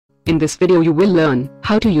In this video you will learn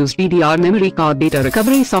how to use DDR memory card data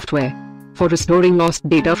recovery software for restoring lost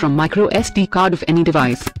data from micro SD card of any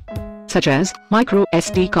device, such as micro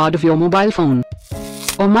SD card of your mobile phone,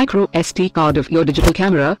 or micro SD card of your digital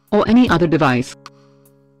camera, or any other device.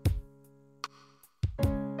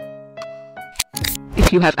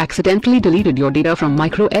 If you have accidentally deleted your data from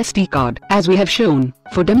micro SD card, as we have shown,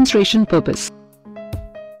 for demonstration purpose,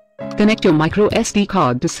 connect your micro SD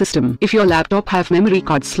card to system. If your laptop have memory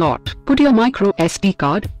card slot, put your micro SD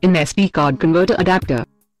card in SD card converter adapter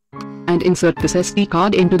and insert this SD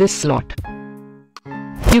card into this slot.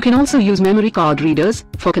 You can also use memory card readers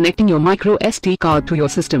for connecting your micro SD card to your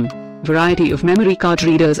system. Variety of memory card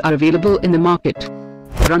readers are available in the market.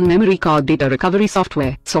 Run memory card data recovery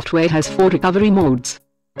software. Software has 4 recovery modes: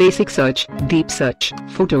 basic search, deep search,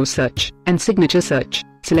 photo search, and signature search.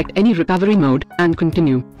 Select any recovery mode and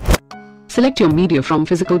continue. Select your media from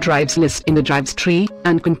physical drives list in the drives tree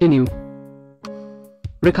and continue.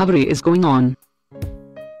 Recovery is going on.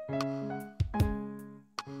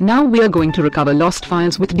 Now we are going to recover lost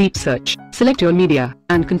files with deep search. Select your media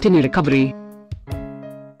and continue recovery.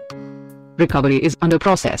 Recovery is under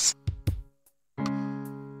process.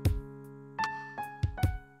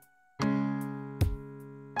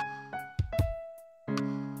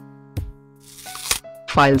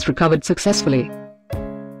 Files recovered successfully.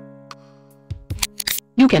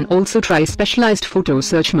 You can also try specialized photo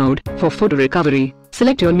search mode for photo recovery.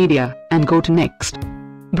 Select your media and go to next.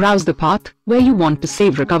 Browse the path where you want to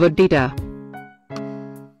save recovered data.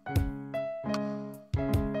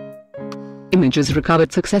 Image is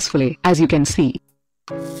recovered successfully, as you can see.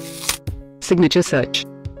 Signature search.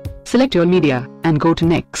 Select your media and go to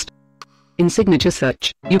next. In signature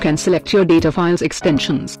search, you can select your data files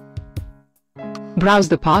extensions. Browse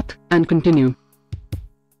the path and continue.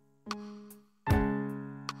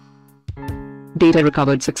 Data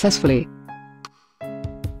recovered successfully.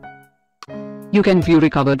 You can view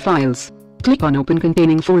recovered files. Click on Open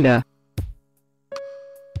Containing folder.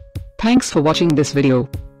 Thanks for watching this video.